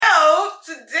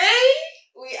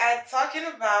talking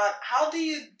about how do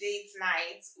you date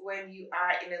night when you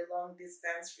are in a long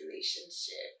distance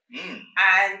relationship? Mm.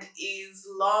 And is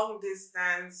long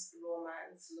distance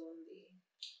romance lonely?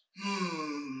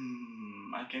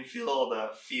 I can feel all the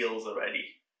feels already.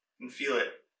 I can feel it.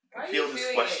 I Why can are you feel this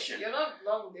feeling question. it? You're not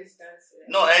long distance.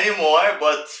 Not anymore,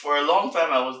 but for a long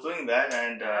time I was doing that,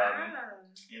 and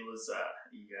it was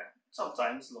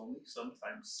sometimes lonely,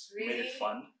 sometimes made Really? it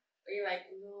fun. Are you like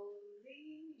lonely?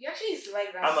 You actually used to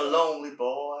like that I'm song. a lonely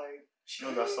boy. She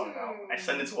knows that song now. I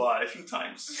sent it to her a few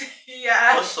times.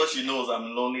 Yeah. Just so she knows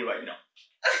I'm lonely right now.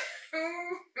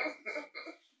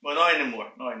 But not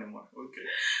anymore. Not anymore. Okay.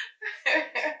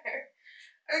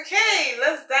 Okay,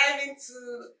 let's dive into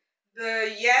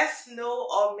the yes, no,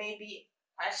 or maybe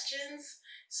questions.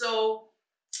 So,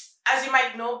 as you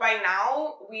might know by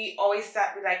now, we always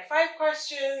start with like 5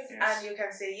 questions, Yes. and you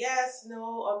can say yes, no,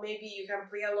 or maybe you can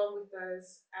play along with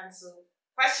us. And so,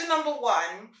 question number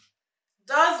 1: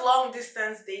 does long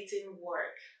distance dating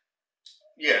work?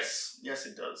 Yes. Yes,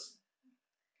 it does.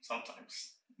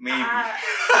 Sometimes. Maybe.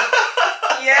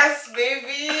 Yes,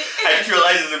 maybe. I just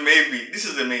realized it's a maybe. This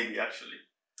is a maybe, actually.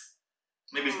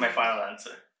 Maybe it's my final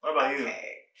answer. What about you?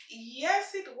 Okay.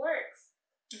 Yes, it works.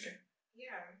 Okay.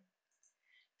 Yeah.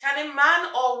 Can a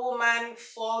man or woman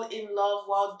fall in love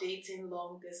while dating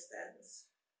long distance?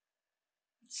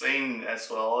 Same as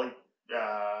well.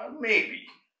 Maybe.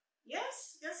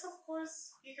 Yes, of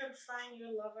course. You can find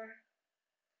your lover.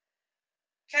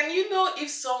 Can you know if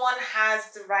someone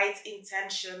has the right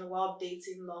intention while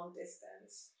dating long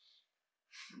distance?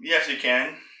 Yes, you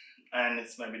can. And it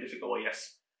might be difficult,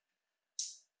 yes.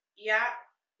 Yeah,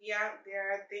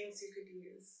 there are things you could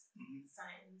use. Mm-hmm.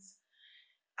 Signs.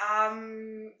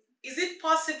 Is it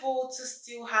possible to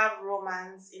still have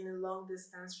romance in a long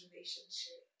distance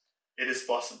relationship? It is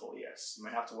possible, yes. You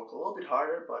might have to work a little bit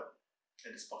harder, but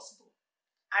it is possible.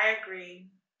 I agree.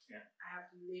 Yeah. I have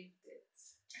lived it.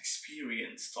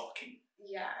 Experience talking.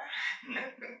 Yeah. Mm.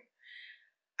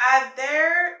 Are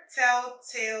there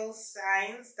telltale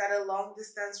signs that a long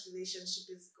distance relationship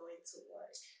is going to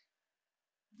work?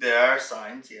 There are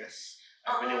signs, yes.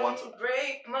 I really want to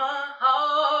break my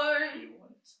heart.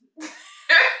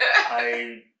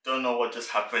 I don't know what just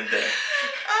happened there.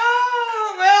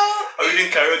 Oh, well. Are we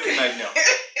doing karaoke night now?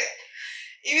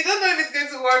 If you don't know if it's going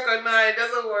to work or not, it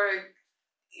doesn't work.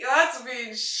 You have to be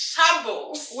in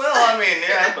shambles. Well, I mean, it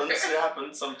happens. It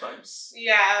happens sometimes.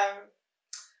 Yeah.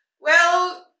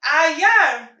 Well,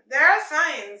 yeah, there are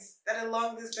signs that a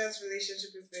long distance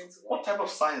relationship is going to work. What type of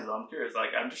signs? I'm curious.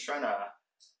 Like, I'm just trying to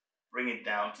bring it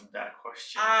down to that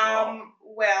question.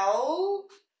 Well,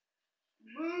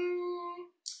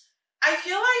 I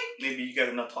feel like maybe you guys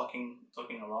are not talking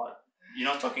a lot. You're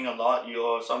not talking a lot.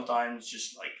 You're sometimes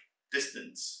just like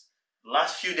distance. The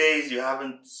last few days you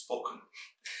haven't spoken,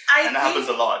 and that happens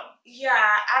a lot.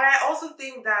 Yeah, and I also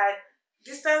think that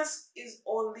distance is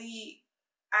only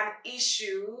an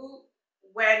issue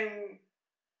when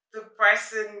the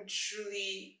person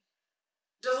truly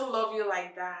doesn't love you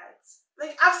like that.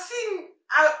 Like, I've seen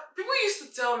people used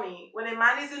to tell me when a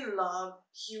man is in love,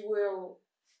 he will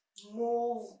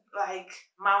move like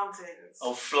mountains.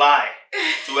 Or fly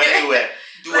to anywhere,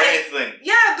 do like, anything.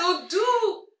 Yeah, they'll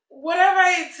do whatever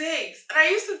it takes. And I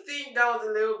used to think that was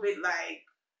a little bit like,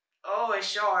 oh,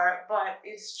 sure, but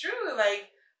it's true. Like,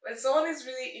 when someone is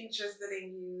really interested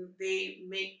in you, they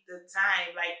make the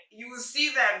time. Like, you will see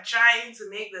them trying to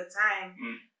make the time.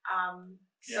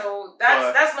 So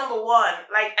that's number 1,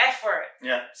 like effort.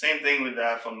 Yeah, same thing with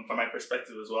that from my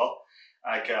perspective as well.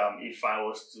 Like if I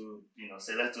was to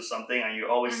say let's do something and you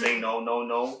always say no,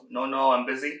 I'm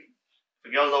busy.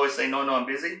 If a girl's always saying no, I'm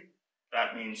busy,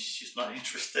 that means she's not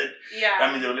interested. Yeah.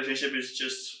 That means the relationship is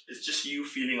just you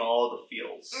feeling all the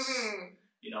feels.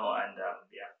 And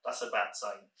that's a bad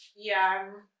sign. Yeah.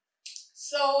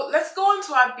 So let's go on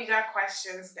to our bigger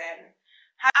questions then.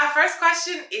 Our first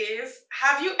question is,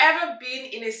 have you ever been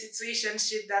in a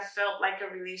situationship that felt like a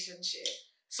relationship?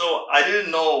 So I didn't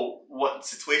know what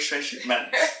situationship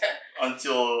meant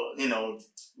until,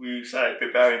 we started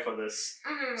preparing for this.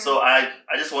 So I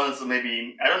just wanted to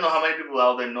I don't know how many people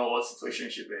out there know what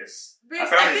situationship is.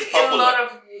 Apparently I think it's popular. A lot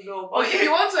of people know. But if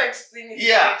you want to explain it,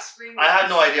 explain it. I had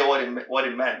no idea what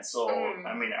it meant. So,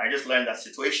 I just learned that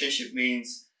situationship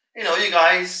means, you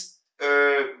guys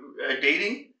are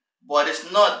dating, but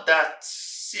it's not that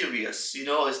serious.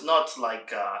 It's not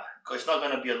like, it's not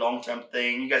going to be a long-term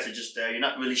thing. You guys are just there. You're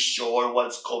not really sure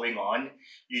what's going on.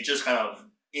 You're just kind of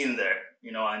in there,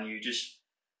 and you just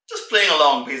playing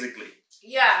along, basically.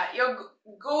 Yeah, you're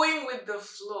going with the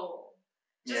flow.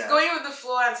 Going with the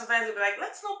flow, and sometimes you'll be like,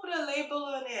 let's not put a label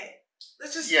on it.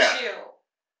 Let's just chill.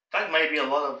 That might be a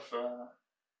lot of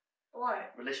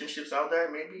What? relationships out there,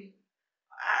 maybe.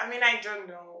 I mean, I don't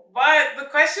know. But the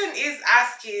question is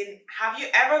asking, have you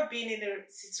ever been in a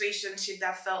situationship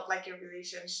that felt like a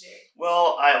relationship?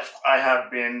 Well, I have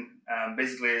been.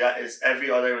 Basically, that is every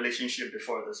other relationship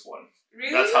before this one.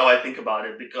 Really? That's how I think about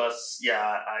it because,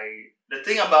 yeah, the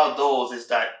thing about those is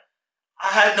that I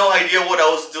had no idea what I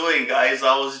was doing, guys.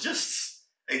 I was just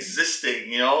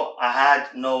existing, you know. I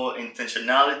had no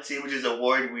intentionality, which is a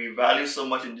word we value so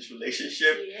much in this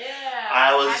relationship. Yeah.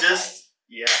 I was just,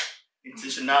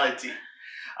 intentionality.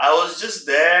 I was just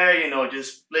there, you know,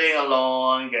 just playing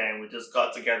along, and we just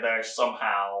got together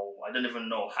somehow. I don't even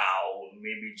know how.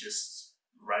 Maybe just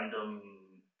random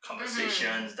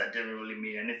conversations that didn't really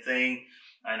mean anything.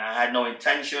 And I had no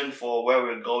intention for where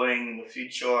we're going in the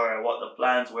future or what the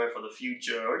plans were for the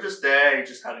future. We're just there,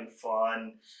 just having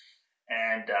fun.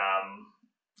 And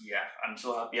I'm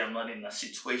so happy I'm not in a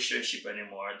situationship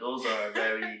anymore. Those are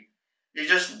very,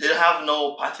 they have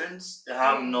no patterns, they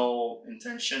have no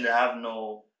intention, they have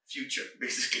no future,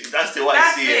 basically. That's the way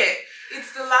I see it.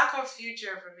 It's the lack of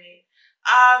future for me.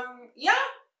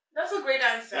 That's a great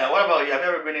answer. Yeah, what about you? Have you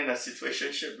ever been in a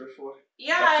situationship before?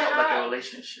 Yeah, that felt I like have. a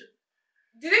relationship.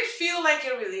 Did it feel like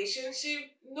a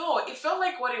relationship? No, it felt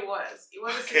like what it was. It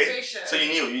was a situation. So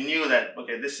you knew that,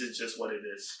 okay, this is just what it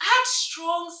is. I had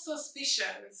strong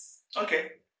suspicions.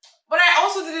 Okay. But I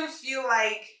also didn't feel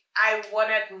like I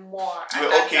wanted more. You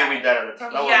were okay with that at the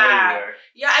time. That was where you were.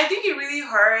 Yeah, I think it really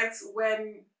hurts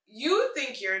when you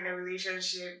think you're in a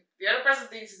relationship, the other person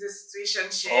thinks it's a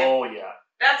situationship. Oh, yeah.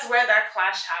 That's where that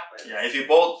clash happens. Yeah, if you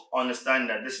both understand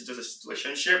that this is just a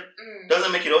situationship,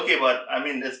 doesn't make it okay, but I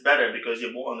mean, it's better because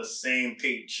you're both on the same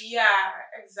page. Yeah,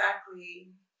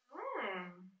 exactly.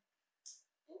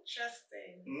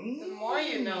 Interesting. The more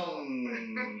you know.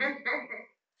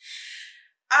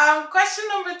 Question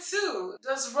number 2.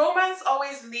 Does romance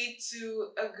always lead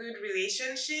to a good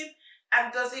relationship?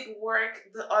 And does it work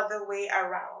the other way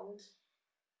around?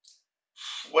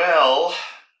 Well,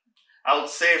 I would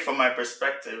say from my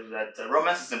perspective that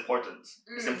romance is important.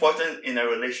 It's important in a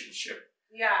relationship.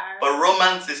 Yeah. But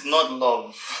romance is not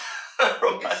love.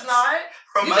 Romance. It's not?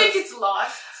 Romance. You think it's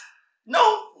lost?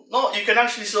 No, you can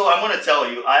actually, so I'm going to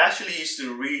tell you, I actually used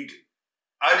to read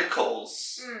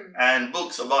articles and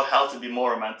books about how to be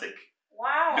more romantic.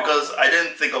 Wow. Because I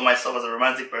didn't think of myself as a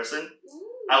romantic person. Ooh.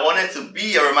 I wanted to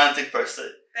be a romantic person.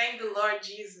 Thank the Lord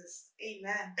Jesus.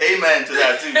 Amen. Amen to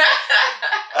that too.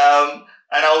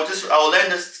 And I will learn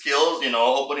the skills, you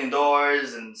know, opening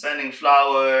doors and sending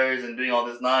flowers and doing all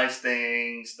these nice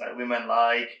things that women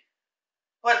like.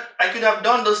 But I could have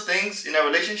done those things in a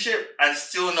relationship and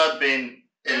still not been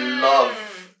in love.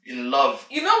 In love.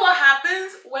 You know what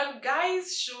happens when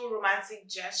guys show romantic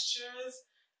gestures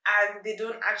and they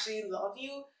don't actually love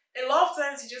you? A lot of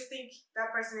times you just think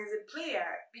that person is a player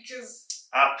because...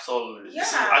 Absolutely. Yeah.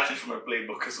 This is actually from a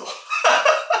playbook as well.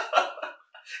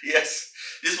 Yes.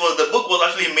 The book was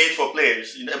actually made for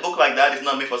players. A book like that is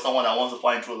not made for someone that wants to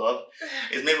find true love.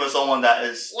 It's made for someone that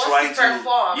is trying to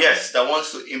perform. Yes, that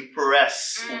wants to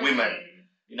impress women.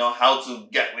 You know, how to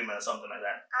get women or something like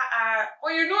that.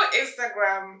 Well, you know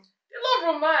Instagram, they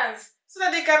love romance. So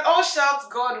that they can all shout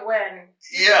God when.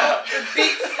 Yeah. The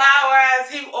big flowers,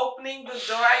 him opening the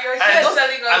door, and you're here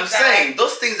telling us I'm saying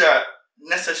those things are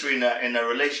necessary in a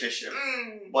relationship.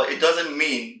 But it doesn't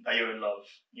mean that you're in love.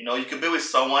 You know, you could be with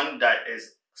someone that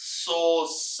is so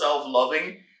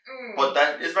self-loving, but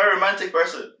that is a very romantic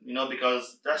person, you know,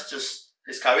 because that's just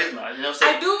his charisma. You know, so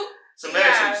I do. So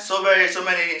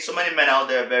many men out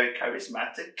there are very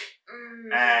charismatic,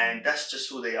 and that's just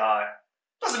who they are.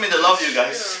 Doesn't mean they love you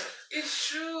guys. It's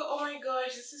true. Oh my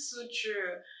gosh, this is so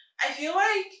true. I feel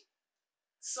like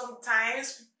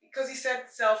sometimes, because he said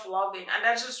self-loving, and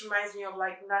that just reminds me of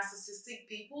like narcissistic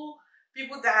people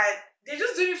that they're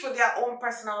just doing it for their own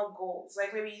personal goals.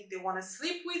 Like maybe they want to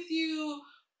sleep with you,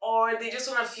 or they just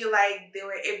want to feel like they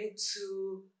were able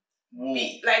to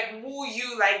woo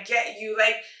you, like get you,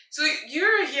 like, so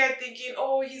you're here thinking,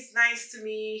 oh, he's nice to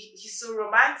me, he's so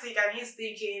romantic, and he's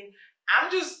thinking,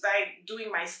 I'm just like doing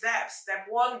my steps. Step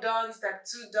 1 done, step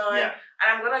 2 done, and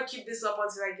I'm gonna keep this up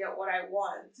until I get what I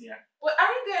want. Yeah. But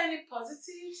aren't there any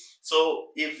positives?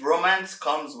 So if romance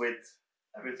comes with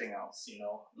everything else, you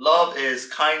know, love is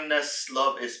kindness,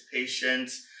 love is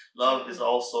patience, love is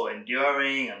also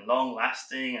enduring and long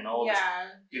lasting and all this.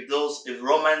 If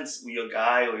romance with your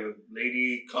guy or your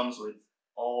lady comes with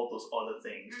all those other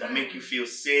things that make you feel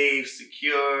safe,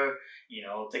 secure, you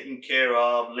know, taken care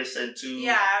of, listened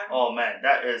to. Oh man,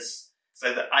 it's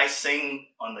like the icing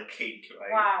on the cake,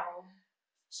 right? Wow.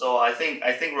 So I think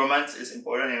romance is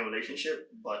important in a relationship,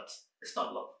 but it's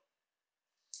not love.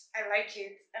 I like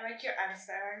it. I like your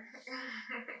answer.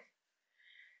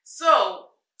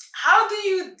 So, how do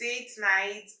you date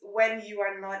night when you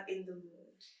are not in the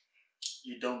mood?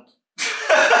 You don't.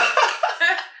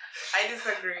 I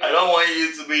disagree. I don't want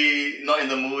you to be not in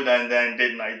the mood and then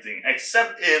date night thing.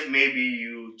 Except if maybe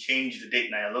you change the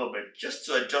date night a little bit just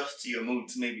to adjust to your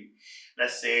moods. Maybe,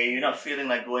 let's say you're not feeling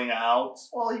like going out.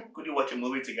 Well, could you watch a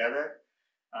movie together?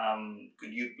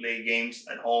 Could you play games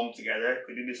at home together?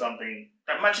 Could you do something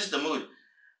that matches the mood?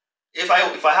 If I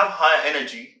have high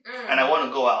energy and I want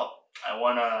to go out, I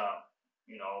want to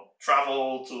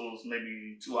travel to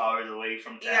maybe 2 hours away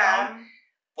from town. Yeah.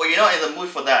 But you're not in the mood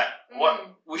for that.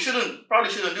 What we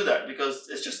probably shouldn't do that because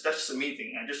that's just a me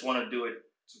thing. I just want to do it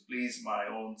to please my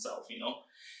own self.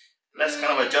 Let's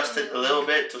kind of adjust it a little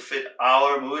bit to fit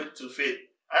our mood, to fit.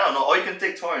 I don't know. Or you can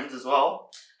take turns as well.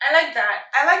 I like that.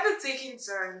 I like the taking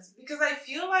turns because I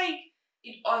feel like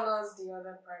it honors the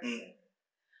other person.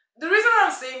 The reason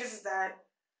I'm saying this is that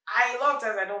a lot of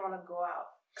times I don't want to go out.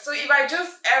 So if I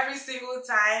just every single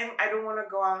time I don't want to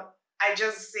go out, I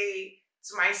just say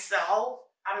to myself,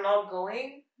 I'm not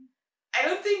going. I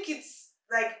don't think it's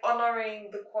like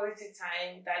honoring the quality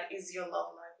time that is your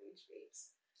love language, babes.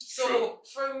 So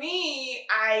for me,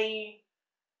 I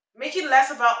make it less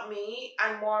about me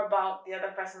and more about the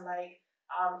other person. Like,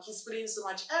 he's putting so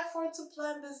much effort to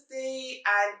plan this day,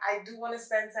 and I do want to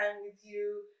spend time with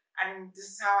you, and this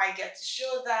is how I get to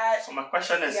show that. So my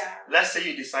question is, let's say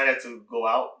you decided to go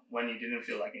out when you didn't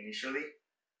feel like initially.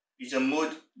 Is your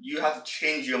mood, you have to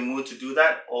change your mood to do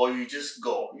that, or you just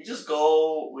go? You just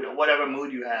go with whatever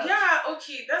mood you have. Yeah,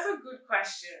 okay, that's a good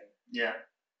question. Yeah.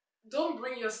 Don't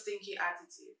bring your stinky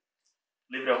attitude.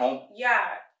 Leave it at home? Yeah.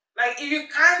 Like, if you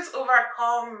can't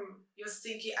overcome your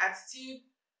stinky attitude,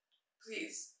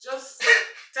 please, just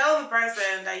tell the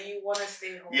person that you want to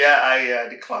stay home. Yeah, I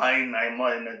decline. I'm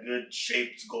not in a good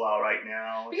shape to go out right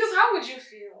now. Because how would you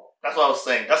feel? That's what I was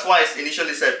saying. That's why I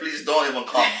initially said, please don't even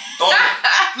come.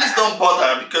 Please don't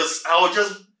bother, because I'll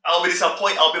be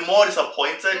disappointed. I'll be more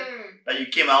disappointed that you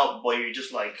came out, but you're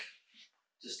just like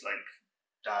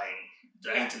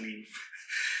dying to leave.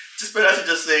 Just better to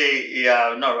just say,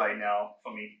 yeah, not right now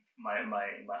for me.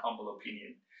 My humble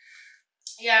opinion.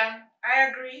 Yeah, I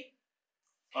agree.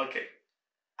 Okay.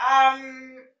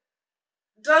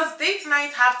 Does date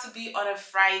night have to be on a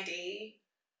Friday?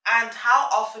 And how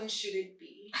often should it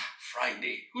be?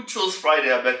 Friday. Who chose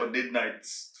Friday I bet for date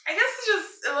nights? I guess it's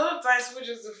just a lot of times people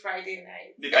just do Friday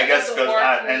night. I guess because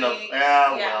at end of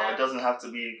well, it doesn't have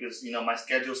to be because my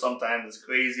schedule sometimes is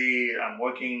crazy. I'm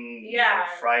working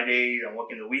Friday. I'm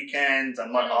working the weekends.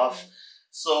 I'm not off,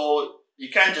 so you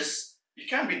can't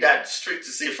be that strict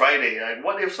to say Friday. Like,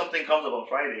 what if something comes up on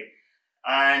Friday?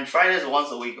 And Friday is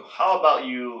once a week. How about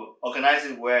you organize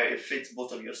it where it fits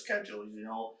both of your schedules?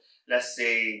 Let's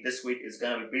say this week is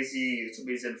gonna be busy. You're too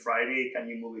busy on Friday. Can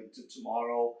you move it to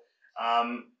tomorrow?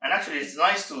 And actually, it's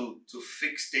nice to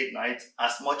fix date night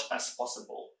as much as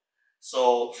possible.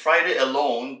 So Friday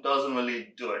alone doesn't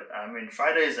really do it. I mean,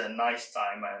 Friday is a nice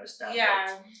time. I understand. Yeah.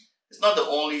 But it's not the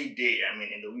only day. I mean,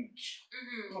 in the week.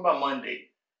 What about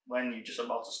Monday when you're just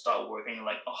about to start work and you're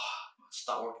like,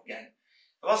 start work again.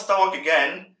 If I start work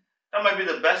again, that might be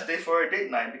the best day for a date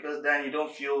night because then you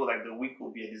don't feel like the week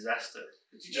will be a disaster.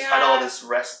 You just had all this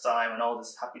rest time and all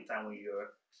this happy time with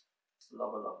your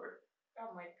lover.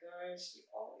 Oh my gosh, you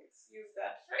always use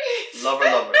that phrase.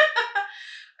 Lover.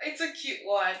 It's a cute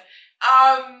one.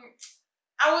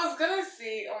 I was gonna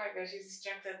say, oh my gosh, you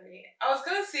distracted me. I was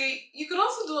gonna say, you could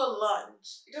also do a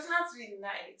lunch. It doesn't have to be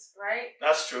night, right?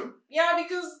 That's true. Yeah,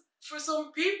 because for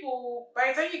some people,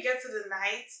 by the time you get to the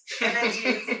night, the energy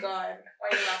is gone. Why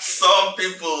are you laughing? Some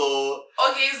people.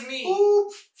 Okay, it's me.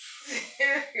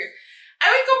 I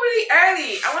wake up really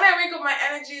early, and when I wake up, my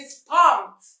energy is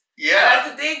pumped. Yeah. And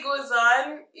as the day goes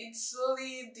on, it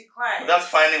slowly declines. But that's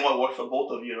finding what works for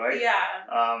both of you, right? Yeah.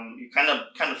 You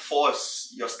kind of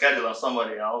force your schedule on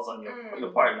somebody else, on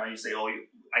your partner. You say,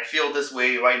 I feel this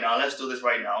way right now. Let's do this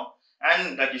right now.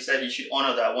 And like you said, you should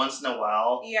honor that once in a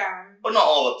while. Yeah. But not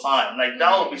all the time. Like,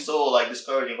 that would be so,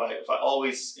 discouraging if I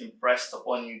always impressed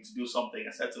upon you to do something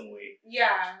a certain way.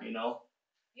 Yeah.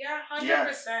 Yeah,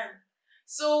 100%.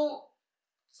 So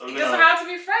it doesn't have to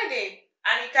be Friday.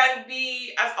 And it can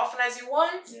be as often as you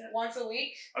want, once a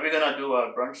week. Are we going to do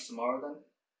a brunch tomorrow then?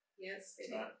 Yes,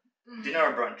 baby. Dinner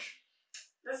or brunch?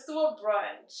 Let's do a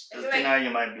brunch. Because dinner, you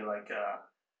might be like...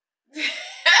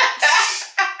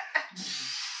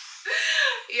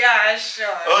 Yeah,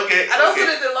 sure. Okay. And also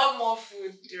there's a lot more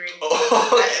food during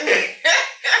okay.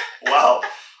 Wow.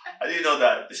 I didn't know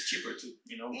that. It's cheaper too.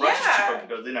 Brunch is cheaper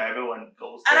because dinner everyone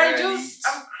goes there. And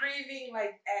I'm craving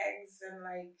eggs and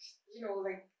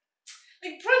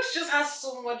Like brunch just has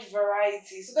so much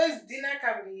variety. So guys, dinner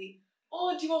can be,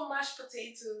 oh, do you want mashed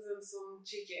potatoes and some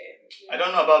chicken? I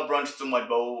don't know about brunch too much,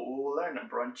 but we'll learn a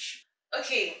brunch.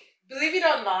 Okay, believe it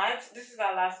or not, this is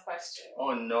our last question.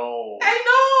 Oh no. I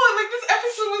know, like this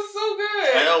episode was so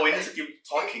good. I know, we need to keep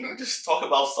talking. Just talk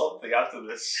about something after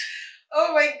this.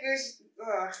 Oh my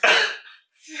gosh.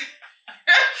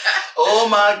 Oh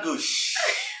my gosh.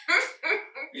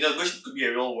 You know, gosh could be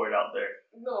a real word out there.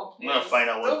 No, I'm gonna find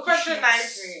out what don't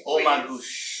patronize me. Oh my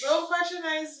gosh. Don't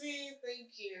patronize me, thank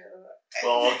you.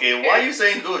 Well, okay, why are you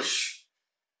saying gosh?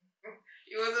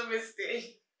 It was a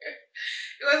mistake.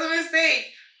 It was a mistake.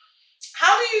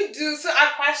 How do you do, so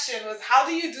our question was, how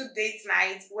do you do date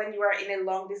night when you are in a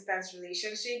long distance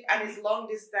relationship and is long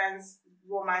distance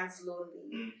romance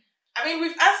lonely? I mean,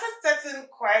 we've answered certain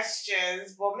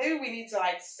questions, but maybe we need to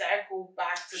like circle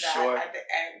back to that at the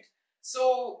end.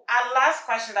 So our last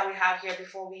question that we have here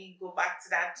before we go back to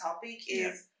that topic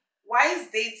is, why is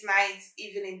date night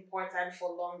even important for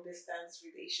long distance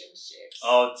relationships?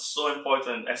 Oh, it's so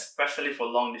important, especially for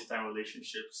long distance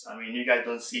relationships. I mean, you guys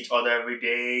don't see each other every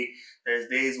day. There's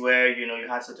days where, you know, you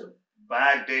had such a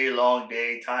bad day, long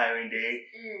day, tiring day,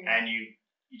 and you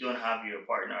don't have your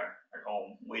partner at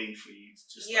home waiting for you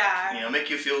to just like, you know,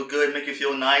 make you feel good, make you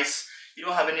feel nice. You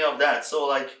don't have any of that. So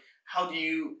like, how do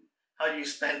you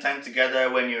spend time together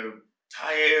when you're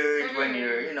tired, when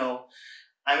you're, you know,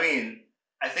 I mean,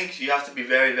 I think you have to be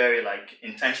very, very like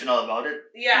intentional about it.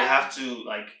 Yeah. You have to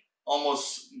like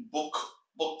almost book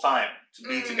time to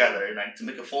be together, like to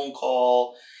make a phone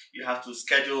call. You have to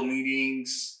schedule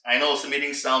meetings. I know some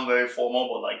meetings sound very formal,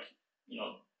 but like, you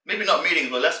know, maybe not meetings,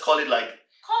 but let's call it like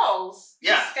calls.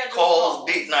 Yeah, calls,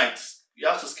 date nights. You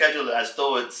have to schedule it as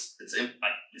though it's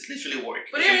literally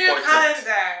work. But in your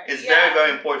calendar. It's very,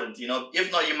 very important. You know,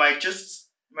 if not, you might just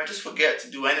forget to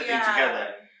do anything together.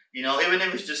 You know, even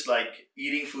if it's just like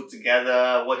eating food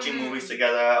together, watching movies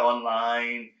together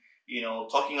online, you know,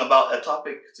 talking about a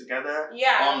topic together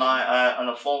online on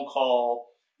a phone call,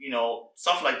 you know,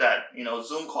 stuff like that. You know,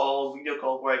 Zoom calls, video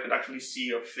calls where I could actually see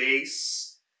your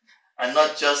face and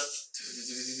not just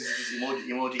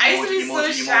emoji.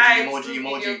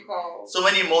 So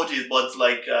many emojis, but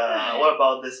like, what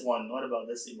about this one? What about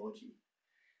this emoji?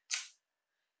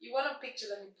 You want a picture?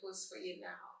 Let me post for you now.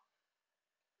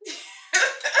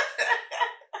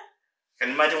 Can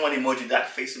you imagine one emoji that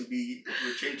face would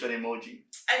change to an emoji?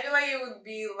 I feel like it would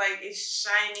be like a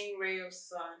shining ray of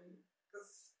sun.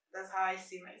 That's how I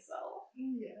see myself.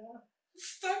 Yeah.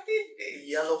 Stop it.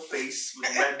 Yellow face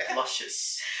with red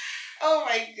blushes. Oh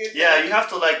my goodness. Yeah, you have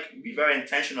to like be very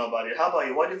intentional about it. How about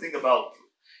you? What do you think about,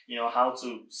 you know, how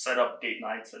to set up date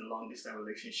nights in a long distance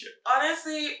relationship?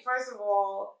 Honestly, first of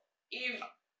all, if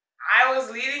I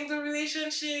was leading the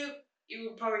relationship, it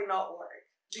would probably not work.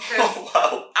 Because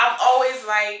I'm always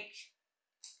like,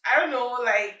 I don't know,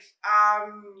 like,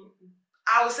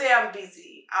 I would say I'm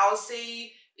busy. I would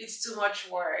say it's too much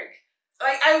work.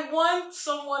 Like, I want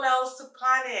someone else to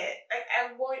plan it. Like,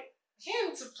 I want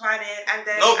him to plan it, and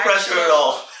then no pressure at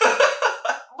all.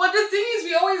 But the thing is,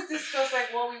 we always discuss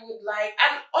like what we would like,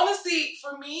 and honestly,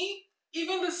 for me,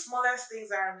 even the smallest things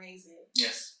are amazing.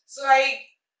 Yes. So like,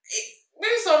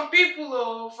 maybe some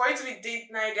people, for it to be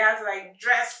date night, they have to like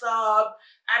dress up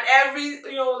and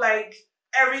like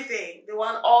everything. They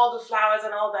want all the flowers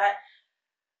and all that.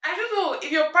 I don't know,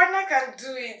 if your partner can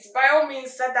do it, by all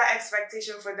means set that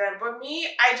expectation for them. But me,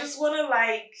 I just want to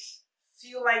like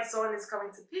feel like someone is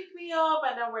coming to pick me up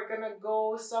and then we're gonna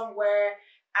go somewhere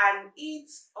and eat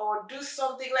or do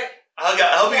something like. I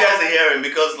hope you guys are hearing,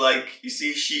 because like you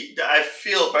see, I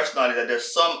feel personally that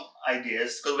there's some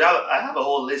ideas, because I have a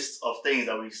whole list of things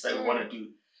that we said we want to do.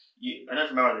 I don't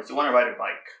remember this. You want to ride a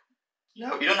bike. You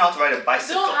don't know how to ride a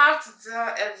bicycle. You don't have to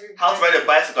tell everybody. How to ride a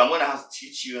bicycle. I'm going to have to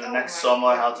teach you next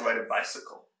summer how to ride a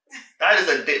bicycle. That is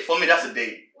a date. For me, that's a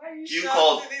date. Why are you do you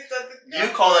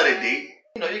call that a date?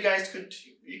 You know, you guys could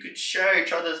share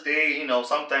each other's day. You know,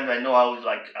 sometimes I know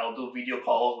I'll do video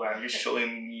calls where I'm just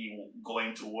showing me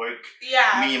going to work.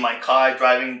 Yeah. Me in my car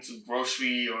driving to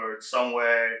grocery or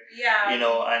somewhere. Yeah. You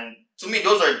know, and to me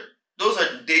those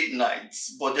are date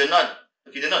nights, but they're not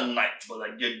nights, but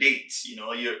like they're dates. You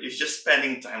know, it's just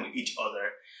spending time with each other.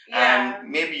 Yeah. And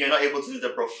maybe you're not able to do the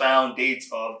profound dates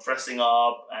of dressing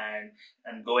up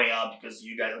and going out because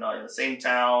you guys are not in the same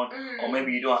town, or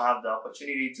maybe you don't have the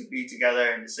opportunity to be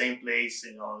together in the same place,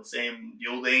 you know, the same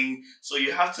building. So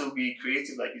you have to be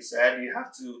creative, like you said. You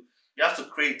have to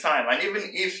create time, and even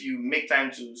if you make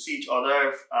time to see each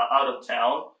other out of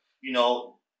town, you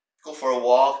know, go for a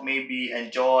walk, maybe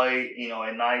enjoy, you know,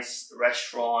 a nice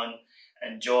restaurant,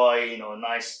 enjoy, you know,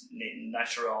 nice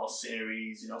natural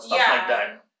sceneries, you know, stuff like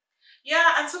that.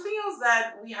 Yeah, and something else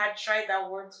that we had tried that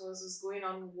worked was going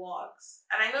on walks.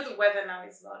 And I know the weather now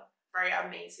is not very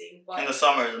amazing, In but the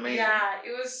summer, it's amazing. yeah,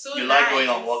 it was so You nice. like going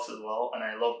on walks as well, and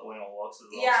I love going on walks as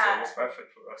well. So it Yeah, was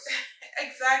perfect for us.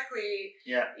 exactly.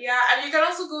 Yeah. Yeah, and you can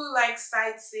also go like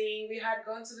sightseeing. We had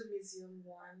gone to the museum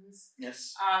once.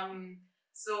 Yes.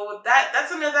 So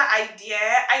that's another idea.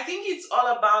 I think it's all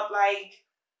about like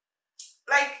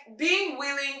being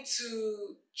willing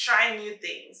to try new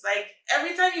things. Like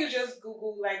every time you just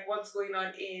Google like what's going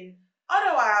on in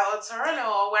Ottawa or Toronto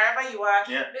or wherever you are,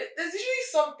 Yeah. there's usually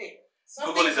something.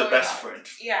 Google is the going best on. friend.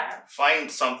 Yeah. Find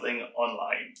something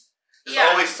online. There's Yeah.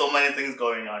 always so many things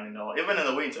going on, you know. Even in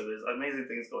the winter, there's amazing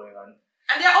things going on.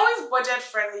 And there are always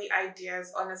budget-friendly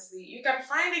ideas, honestly. You can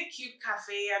find a cute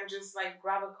cafe and just like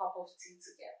grab a cup of tea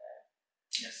together.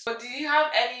 Yes. But do you have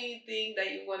anything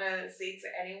that you want to say to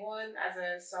anyone as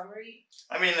a summary?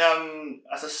 I mean,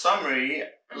 as a summary,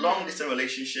 long distance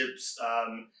relationships,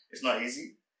 it's not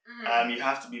easy. You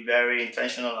have to be very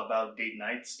intentional about date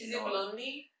nights. Is it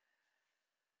lonely?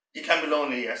 It can be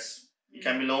lonely, yes. It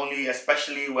can be lonely,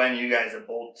 especially when you guys are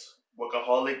both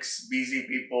workaholics, busy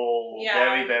people,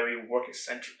 very, very work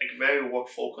eccentric, like very work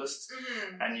focused,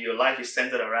 and your life is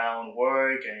centered around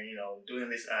work and doing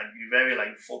this, and you're very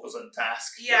like focused on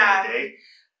tasks during the day.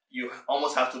 You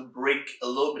almost have to break a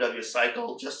little bit of your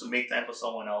cycle just to make time for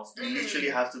someone else. You literally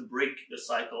have to break your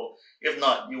cycle. If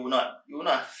not, you will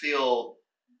not feel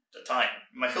the time.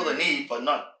 You might feel the need, but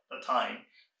not the time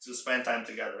to spend time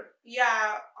together.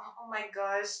 Yeah. Oh my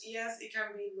gosh. Yes, it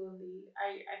can be lonely.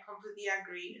 I completely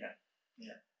agree.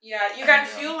 Yeah. You can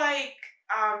feel like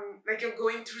you're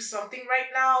going through something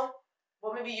right now,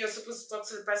 but maybe you're supposed to talk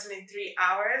to the person in 3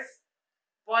 hours.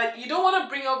 But you don't want to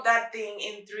bring up that thing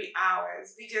in 3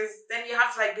 hours because then you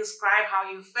have to like describe how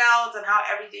you felt and how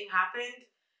everything happened.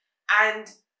 And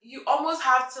you almost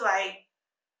have to like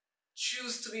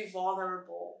choose to be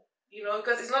vulnerable,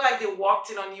 because it's not like they walked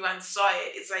in on you and saw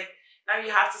it. It's like now you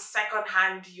have to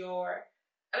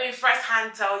first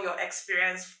hand tell your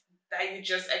experience that you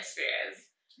just experienced.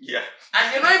 Yeah.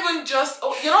 And you're not even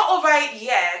you're not over it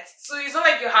yet. So it's not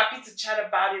like you're happy to chat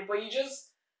about it, but you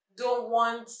just don't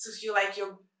want to feel like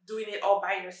you're doing it all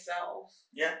by yourself.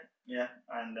 Yeah.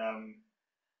 And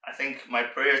I think my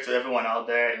prayer to everyone out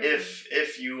there,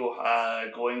 if you are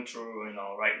going through,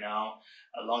 right now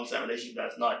a long-term relationship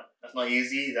that's not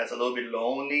easy, that's a little bit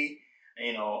lonely,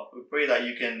 we pray that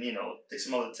you can, take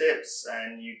some of the tips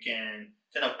and you can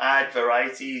kind of add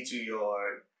variety to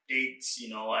your dates,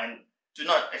 and do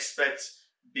not expect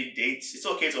big dates. It's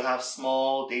okay to have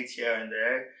small dates here and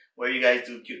there where you guys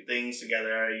do cute things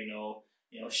together,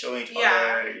 showing each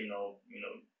other,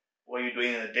 what you're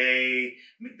doing in a day,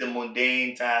 make the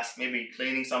mundane tasks, maybe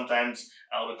cleaning sometimes.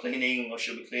 I'll be cleaning or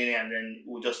she'll be cleaning and then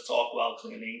we'll just talk while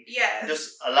cleaning. Yes.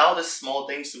 Just allow the small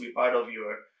things to be part of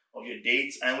your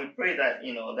dates, and we pray that,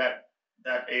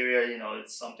 that area,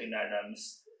 it's something that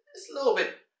it's a little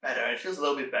bit better. It feels a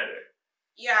little bit better.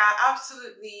 Yeah,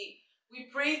 absolutely. We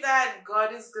pray that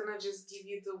God is gonna just give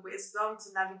you the wisdom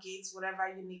to navigate whatever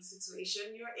unique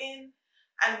situation you're in.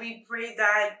 And we pray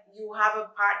that you have a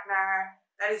partner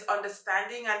that is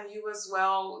understanding, and you as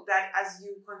well, that as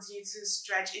you continue to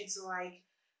stretch into like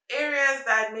areas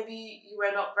that maybe you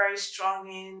were not very strong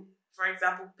in, for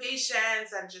example,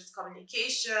 patience and just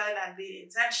communication and being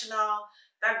intentional,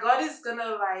 that God is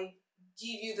gonna like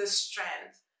give you the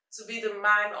strength to be the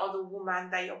man or the woman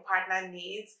that your partner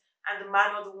needs and the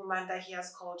man or the woman that he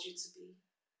has called you to be.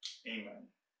 Amen.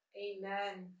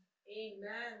 Amen.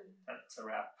 Amen. That's a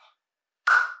wrap.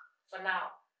 For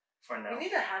now. We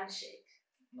need a handshake.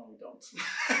 No, we don't.